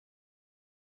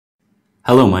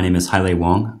Hello, my name is Hailei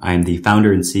Wong. I am the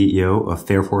founder and CEO of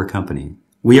Fair4 Company.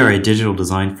 We are a digital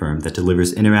design firm that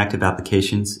delivers interactive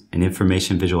applications and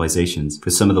information visualizations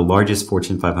for some of the largest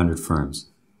Fortune 500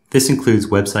 firms. This includes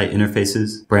website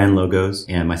interfaces, brand logos,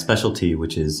 and my specialty,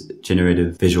 which is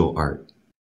generative visual art.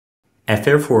 At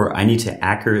Fair4, I need to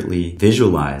accurately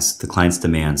visualize the client's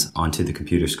demands onto the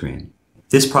computer screen.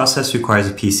 This process requires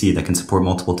a PC that can support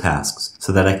multiple tasks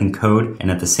so that I can code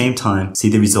and at the same time see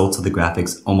the results of the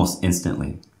graphics almost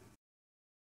instantly.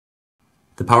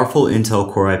 The powerful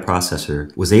Intel Core i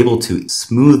processor was able to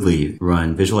smoothly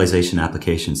run visualization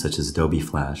applications such as Adobe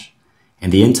Flash,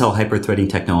 and the Intel hyper-threading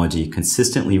technology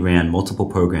consistently ran multiple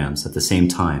programs at the same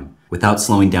time without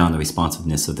slowing down the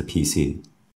responsiveness of the PC.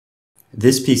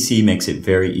 This PC makes it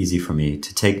very easy for me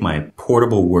to take my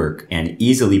portable work and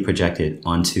easily project it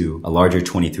onto a larger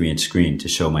 23-inch screen to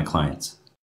show my clients.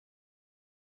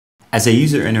 As a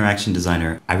user interaction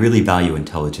designer, I really value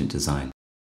intelligent design.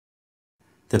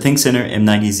 The ThinkCentre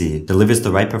M90z delivers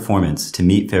the right performance to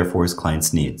meet Fair4's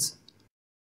clients' needs.